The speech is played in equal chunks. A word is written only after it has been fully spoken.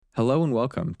Hello and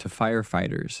welcome to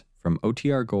Firefighters from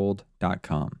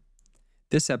OTRGold.com.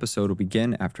 This episode will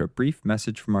begin after a brief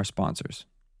message from our sponsors.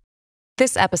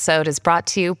 This episode is brought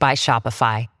to you by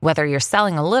Shopify. Whether you're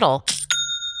selling a little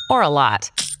or a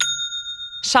lot,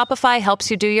 Shopify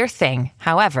helps you do your thing,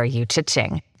 however you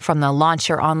cha-ching. From the launch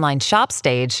your online shop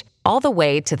stage, all the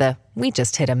way to the we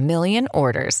just hit 1 million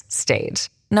orders stage.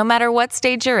 No matter what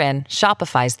stage you're in,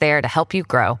 Shopify's there to help you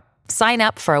grow. Sign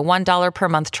up for a $1 per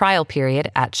month trial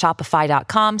period at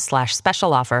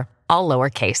shopify.com/special offer, all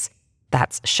lowercase.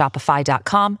 That's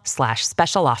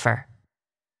shopify.com/special offer.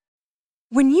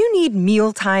 When you need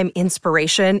mealtime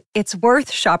inspiration, it's worth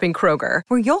shopping Kroger,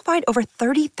 where you'll find over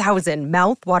 30,000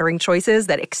 mouth-watering choices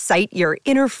that excite your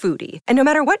inner foodie. And no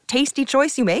matter what tasty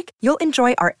choice you make, you'll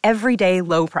enjoy our everyday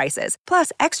low prices,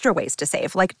 plus extra ways to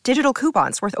save, like digital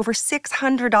coupons worth over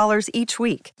 $600 each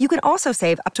week. You can also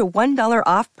save up to $1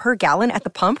 off per gallon at the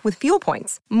pump with fuel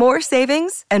points. More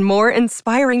savings and more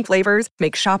inspiring flavors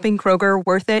make shopping Kroger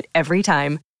worth it every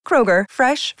time. Kroger,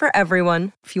 fresh for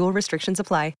everyone. Fuel restrictions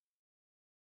apply.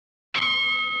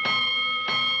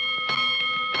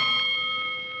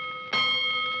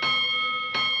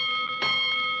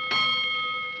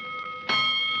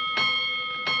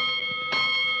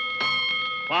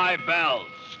 Five bells.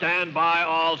 Stand by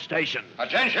all stations.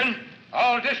 Attention,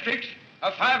 all districts.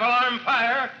 A 5-alarm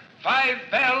fire. 5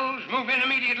 bells. Move in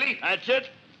immediately. That's it.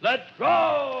 Let's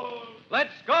go.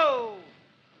 Let's go.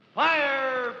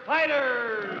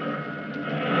 Firefighters!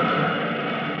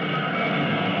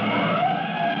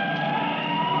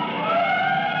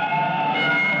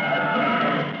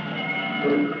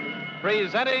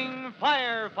 Presenting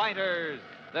Firefighters,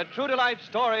 the true-to-life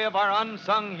story of our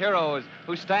unsung heroes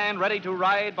who stand ready to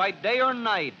ride by day or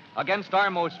night against our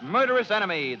most murderous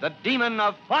enemy, the demon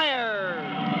of fire.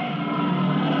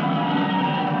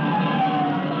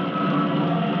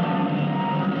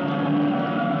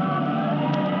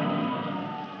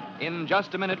 In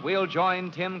just a minute, we'll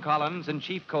join Tim Collins and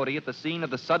Chief Cody at the scene of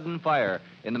the sudden fire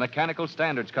in the Mechanical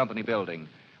Standards Company building,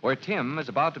 where Tim is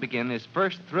about to begin his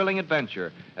first thrilling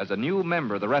adventure as a new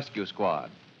member of the rescue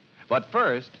squad. But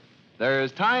first,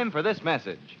 there's time for this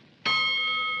message.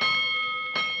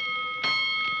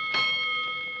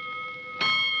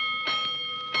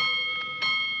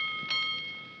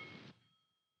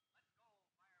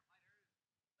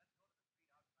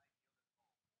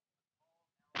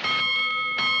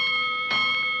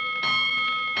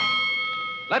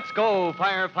 Let's go,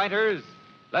 firefighters.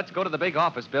 Let's go to the big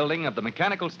office building of the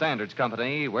Mechanical Standards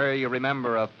Company, where you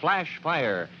remember a flash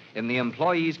fire in the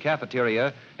employees'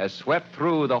 cafeteria has swept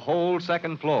through the whole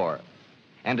second floor.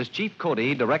 And as Chief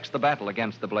Cody directs the battle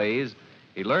against the blaze,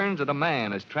 he learns that a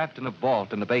man is trapped in a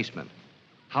vault in the basement.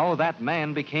 How that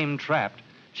man became trapped,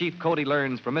 Chief Cody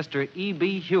learns from Mr.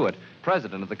 E.B. Hewitt,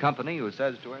 president of the company, who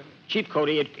says to him, Chief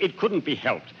Cody, it couldn't be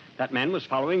helped. That man was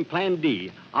following Plan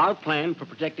D, our plan for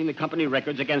protecting the company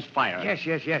records against fire.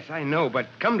 Yes, I know, but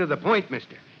come to the point,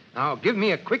 mister. Now, give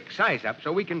me a quick size-up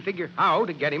so we can figure how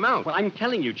to get him out. Well, I'm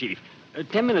telling you, Chief.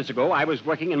 10 minutes ago, I was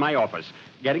working in my office,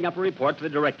 getting up a report to the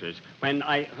directors, when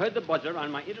I heard the buzzer on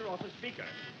my inter-office speaker.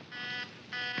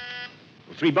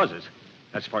 3 buzzes.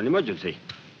 That's for an emergency.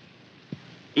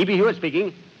 E.B. Hewitt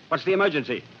speaking. What's the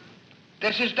emergency?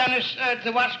 This is Dennis,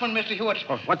 the watchman, Mr. Hewitt.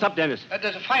 Oh, what's up, Dennis?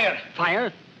 There's a fire.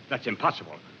 Fire? That's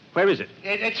impossible. Where is it?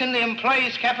 It's in the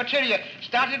employees' cafeteria.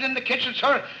 Started in the kitchen,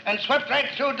 sir, and swept right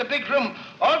through the big room.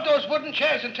 All those wooden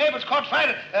chairs and tables caught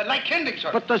fire like kindling,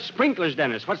 sir. But the sprinklers,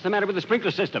 Dennis. What's the matter with the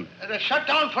sprinkler system? They're shut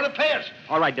down for repairs.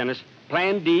 All right, Dennis.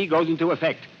 Plan D goes into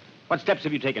effect. What steps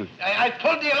have you taken? I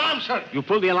pulled the alarm, sir. You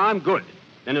pulled the alarm? Good.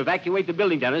 Then evacuate the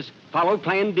building, Dennis. Follow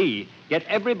Plan D. Get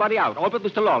everybody out, all but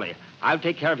Mr. Lawley. I'll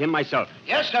take care of him myself.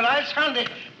 Yes, sir, I'll stand it.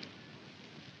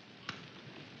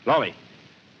 Lawley,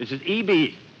 this is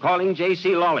E.B. calling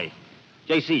J.C. Lawley.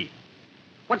 J.C.,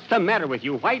 what's the matter with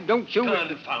you? Why don't you...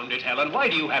 Confound it, Helen. Why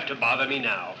do you have to bother me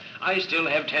now? I still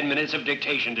have 10 minutes of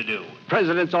dictation to do.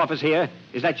 President's office here.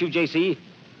 Is that you, J.C.?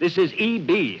 This is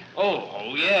E.B.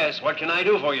 Oh, yes. What can I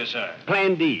do for you, sir?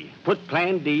 Plan D. Put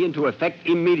Plan D into effect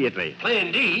immediately.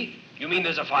 Plan D? You mean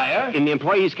there's a fire? In the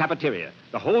employees' cafeteria.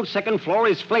 The whole second floor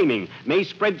is flaming. May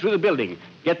spread through the building.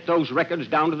 Get those records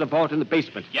down to the vault in the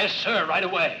basement. Yes, sir. Right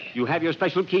away. You have your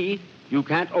special key? You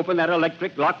can't open that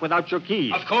electric lock without your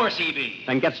key. Of course, E.B.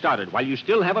 Then get started while you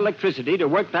still have electricity to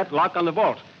work that lock on the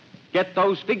vault. Get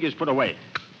those figures put away.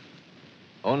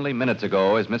 Only minutes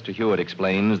ago, as Mr. Hewitt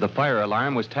explains, the fire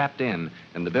alarm was tapped in,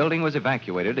 and the building was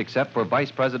evacuated except for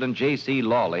Vice President J.C.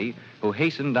 Lawley, who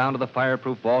hastened down to the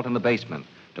fireproof vault in the basement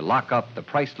to lock up the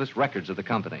priceless records of the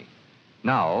company.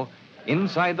 Now,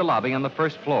 inside the lobby on the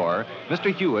first floor,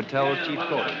 Mr. Hewitt tells Chief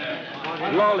Cody.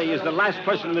 Lawley is the last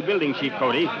person in the building, Chief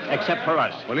Cody, except for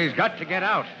us. Well, he's got to get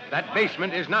out. That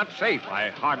basement is not safe. I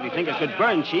hardly think it could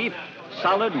burn, Chief.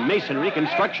 Solid masonry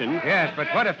construction. Yes, but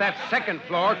what if that second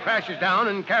floor crashes down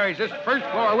and carries this first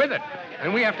floor with it?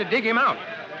 And we have to dig him out.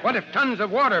 What if tons of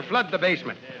water flood the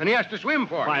basement and he has to swim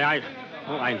for it? Why,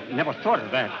 I never thought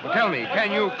of that. Well, tell me,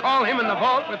 can you call him in the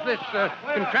vault with this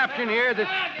contraption here, this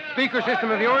speaker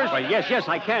system of yours? Why, yes,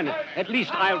 I can. At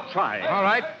least I'll try. All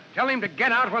right. Tell him to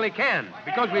get out while he can,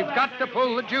 because we've got to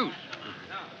pull the juice.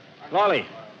 Lawley,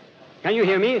 can you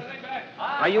hear me?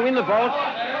 Are you in the vault?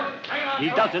 He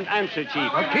doesn't answer,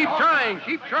 Chief. Well, keep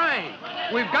trying.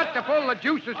 We've got to pull the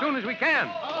juice as soon as we can.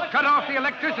 Cut off the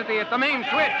electricity at the main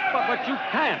switch. But you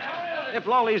can't. If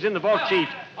Lawley's in the vault, Chief,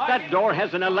 that door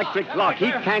has an electric lock.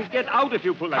 He can't get out if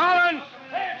you pull that. Collins!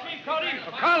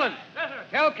 Collins,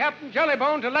 tell Captain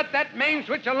Jellybone to let that main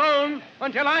switch alone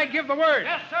until I give the word.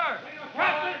 Yes, sir.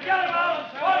 Captain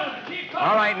Jellybone, Chief Cody.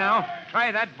 All right, now.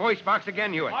 Try that voice box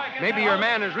again, Hewitt. Maybe your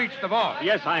man has reached the vault.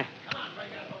 Yes,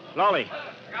 Lawley,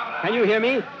 can you hear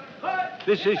me?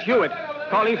 This is Hewitt,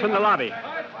 calling from the lobby.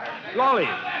 Lawley.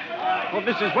 Oh,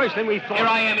 this is worse than we thought. Here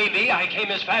I am, E.B. I came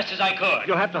as fast as I could.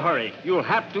 You'll have to hurry. You'll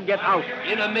have to get out.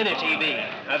 In a minute, E.B.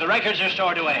 The records are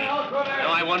stored away. Now,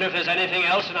 I wonder if there's anything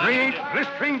else, and Great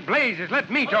blistering blazes.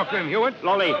 Let me talk to him, Hewitt.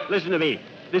 Lawley, listen to me.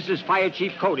 This is Fire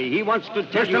Chief Cody. He wants to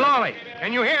tell you... Mr. Lawley,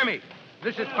 can you hear me?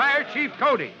 This is Fire Chief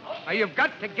Cody. Now, you've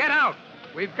got to get out.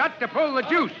 We've got to pull the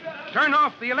juice. Turn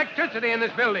off the electricity in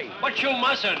this building. But you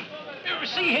mustn't.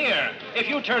 See here. If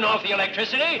you turn off the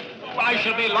electricity, I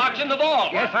shall be locked in the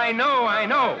vault. Yes, I know.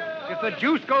 If the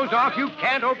juice goes off, you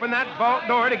can't open that vault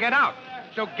door to get out.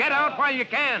 So get out while you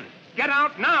can. Get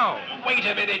out now. Wait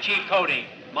a minute, Chief Cody.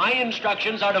 My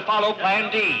instructions are to follow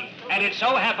Plan D. And it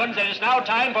so happens that it's now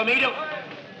time for me to...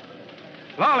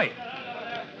 Lawley.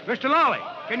 Mr. Lawley,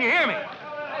 can you hear me?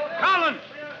 Collins!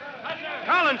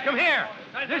 Collins, come here.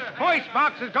 This voice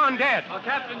box has gone dead. Well,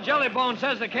 Captain Jellybone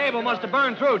says the cable must have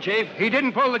burned through, Chief. He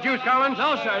didn't pull the juice, Collins?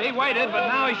 No, sir. He waited, but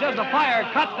now he says the fire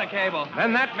cut the cable.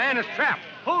 Then that man is trapped.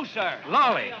 Who, sir?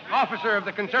 Lawley, officer of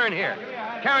the concern here.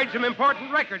 Carried some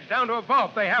important records down to a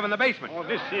vault they have in the basement. Oh,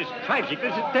 this is tragic.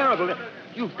 This is terrible.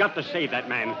 You've got to save that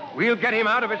man. We'll get him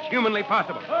out if it's humanly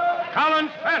possible.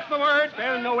 Collins, pass the word.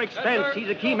 Spare no expense. He's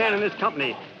a key man in this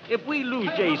company. If we lose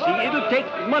J.C., it'll take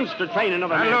months to train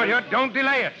another man. Lord, don't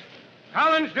delay it.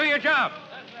 Collins, do your job.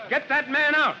 Get that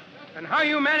man out. And how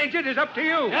you manage it is up to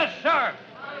you. Yes, sir.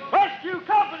 Rescue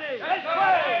company, this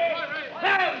way.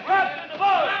 Hands up in the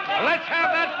boat. Let's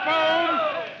have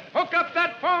that foam. Hook up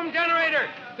that foam generator.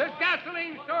 There's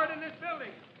gasoline stored in this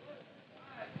building.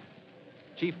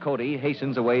 Chief Cody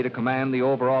hastens away to command the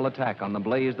overall attack on the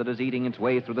blaze that is eating its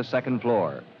way through the second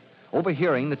floor.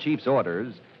 Overhearing the chief's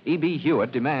orders, E.B.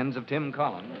 Hewitt demands of Tim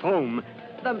Collins. Foam.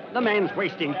 The man's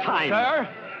wasting time. Sir?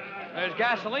 There's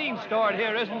gasoline stored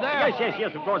here, isn't there?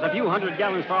 Yes, of course. A few hundred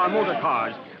gallons for our motor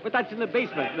cars. But that's in the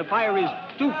basement. The fire is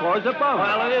 2 floors above.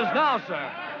 Well, it is now,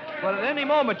 sir. But at any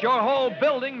moment, your whole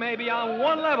building may be on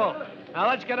one level. Now,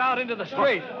 let's get out into the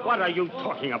street. What are you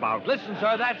talking about? Listen,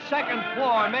 sir, that second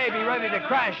floor may be ready to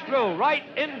crash through right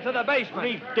into the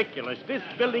basement. Ridiculous. This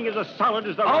building is as solid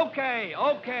as the rock.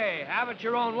 Okay. Have it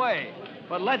your own way.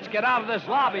 But let's get out of this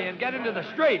lobby and get into the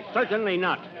street. Certainly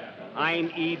not.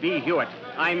 I'm E.B. Hewitt.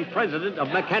 I'm president of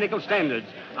Mechanical Standards.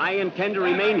 I intend to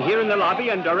remain here in the lobby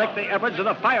and direct the efforts of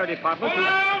the fire department. Pull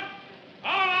out!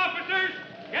 All officers,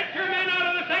 get your men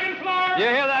out of the second floor! You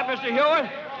hear that, Mr.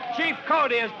 Hewitt? Chief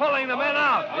Cody is pulling the men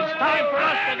out. It's time for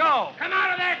us to go. Come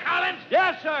out of there, Collins!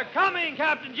 Yes, sir. Coming,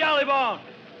 Captain Jellybone.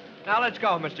 Now, let's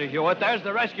go, Mr. Hewitt. There's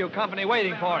the rescue company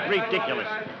waiting for us. Ridiculous.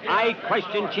 I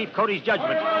question Chief Cody's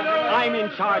judgment. I'm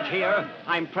in charge here.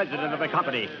 I'm president of the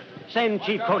company. Send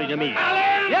Chief Cody to me.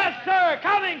 Yes, sir.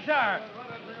 Coming, sir.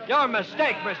 Your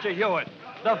mistake, Mr. Hewitt.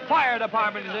 The fire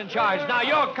department is in charge. Now,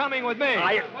 you're coming with me.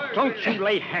 Don't you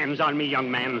lay hands on me,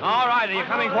 young man. All right. Are you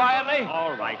coming quietly?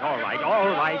 All right.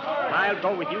 I'll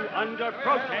go with you under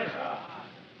protest.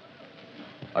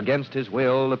 Against his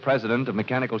will, the president of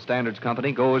Mechanical Standards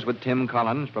Company goes with Tim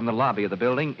Collins from the lobby of the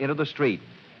building into the street.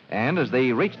 And as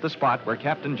they reach the spot where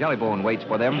Captain Jellybone waits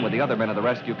for them with the other men of the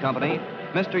rescue company,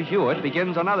 Mr. Hewitt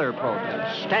begins another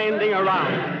protest. Standing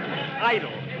around,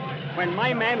 idle, when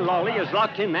my man Lawley is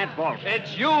locked in that vault.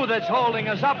 It's you that's holding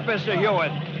us up, Mr.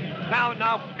 Hewitt.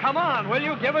 Now, come on, will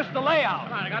you? Give us the layout.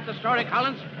 Come on, I got the story,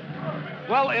 Collins.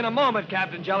 Well, in a moment,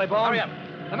 Captain Jellybone. Hurry up.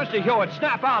 Now, Mr. Hewitt,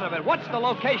 snap out of it. What's the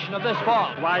location of this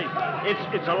vault? Why,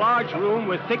 it's a large room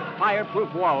with thick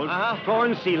fireproof walls, floor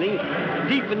and ceiling,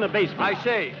 deep in the basement. I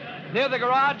see. Near the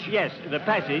garage? Yes, the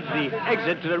passage, the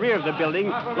exit to the rear of the building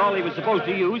Lolly was supposed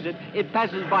to use, it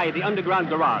passes by the underground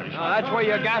garage. That's where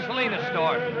your gasoline is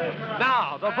stored.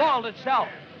 Now, the vault itself.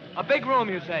 A big room,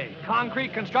 you say.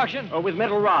 Concrete construction? With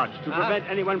metal rods to prevent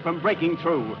anyone from breaking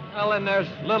through. Well, then there's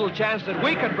little chance that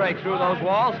we could break through those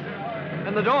walls.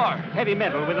 And the door? Heavy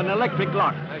metal with an electric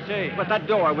lock. I see. But that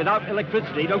door, without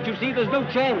electricity, don't you see? There's no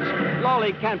chance.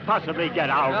 Lolly can't possibly get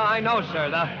out. I know, sir.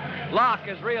 The lock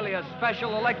is really a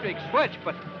special electric switch,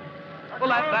 but... Well,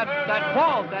 that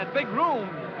vault, that big room,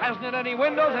 hasn't it any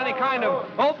windows, any kind of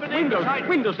opening?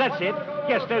 Windows, that's it.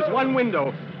 Yes, there's one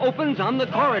window. Opens on the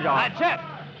corridor. That's it.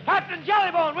 Captain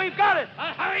Jellybone, we've got it.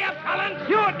 Hurry up, Collins.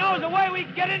 Hewitt knows a way we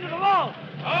can get into the vault.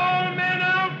 All men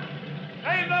out!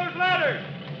 Save those ladders!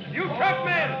 You truck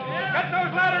men, get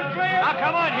those ladders clear! Now,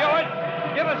 come on,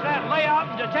 Hewitt. Give us that layout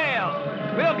and details.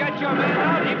 We'll get your men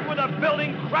out, even with the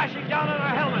building crashing down on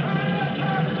our helmets.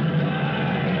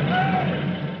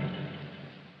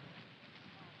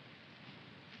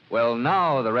 Well,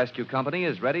 now the rescue company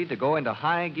is ready to go into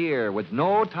high gear with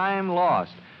no time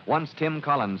lost. Once Tim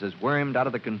Collins has wormed out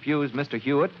of the confused Mr.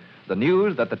 Hewitt the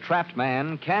news that the trapped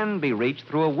man can be reached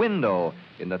through a window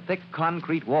in the thick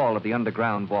concrete wall of the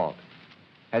underground vault.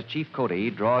 As Chief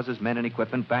Cody draws his men and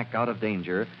equipment back out of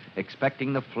danger,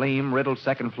 expecting the flame-riddled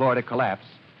second floor to collapse,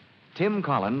 Tim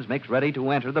Collins makes ready to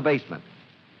enter the basement.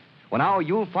 Well, now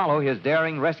you'll follow his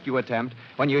daring rescue attempt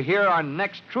when you hear our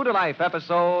next true-to-life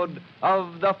episode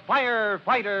of The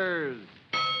Firefighters.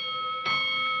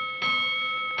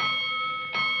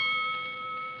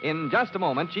 In just a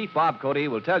moment, Chief Bob Cody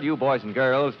will tell you, boys and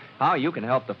girls, how you can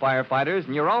help the firefighters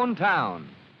in your own town.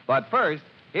 But first,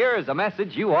 here's a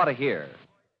message you ought to hear.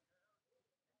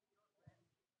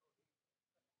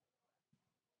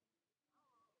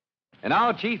 And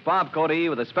now, Chief Bob Cody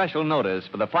with a special notice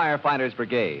for the Firefighters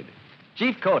Brigade.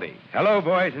 Chief Cody. Hello,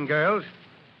 boys and girls.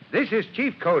 This is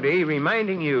Chief Cody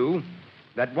reminding you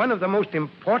that one of the most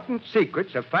important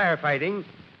secrets of firefighting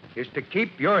is to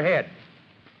keep your head.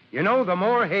 You know, the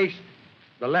more haste,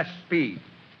 the less speed.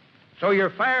 So your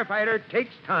firefighter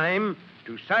takes time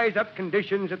to size up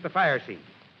conditions at the fire scene,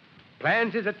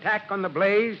 plans his attack on the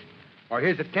blaze or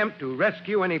his attempt to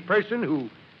rescue any person who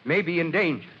may be in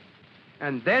danger.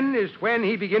 And then is when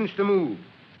he begins to move,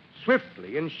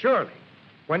 swiftly and surely,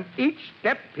 when each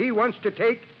step he wants to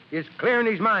take is clear in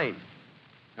his mind.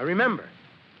 Now remember,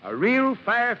 a real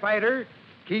firefighter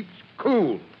keeps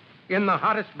cool in the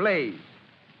hottest blaze.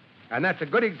 And that's a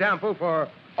good example for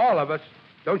all of us,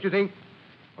 don't you think?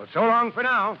 Well, so long for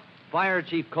now. Fire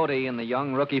Chief Cody and the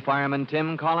young rookie fireman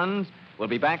Tim Collins will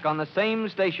be back on the same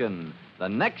station the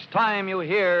next time you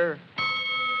hear...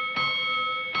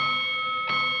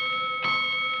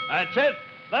 That's it.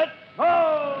 Let's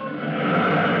go!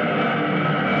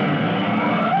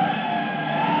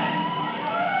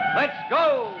 Let's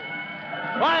go!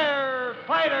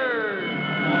 Firefighters!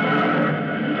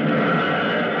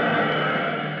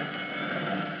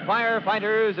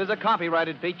 Firefighters is a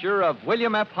copyrighted feature of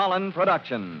William F. Holland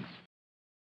Productions.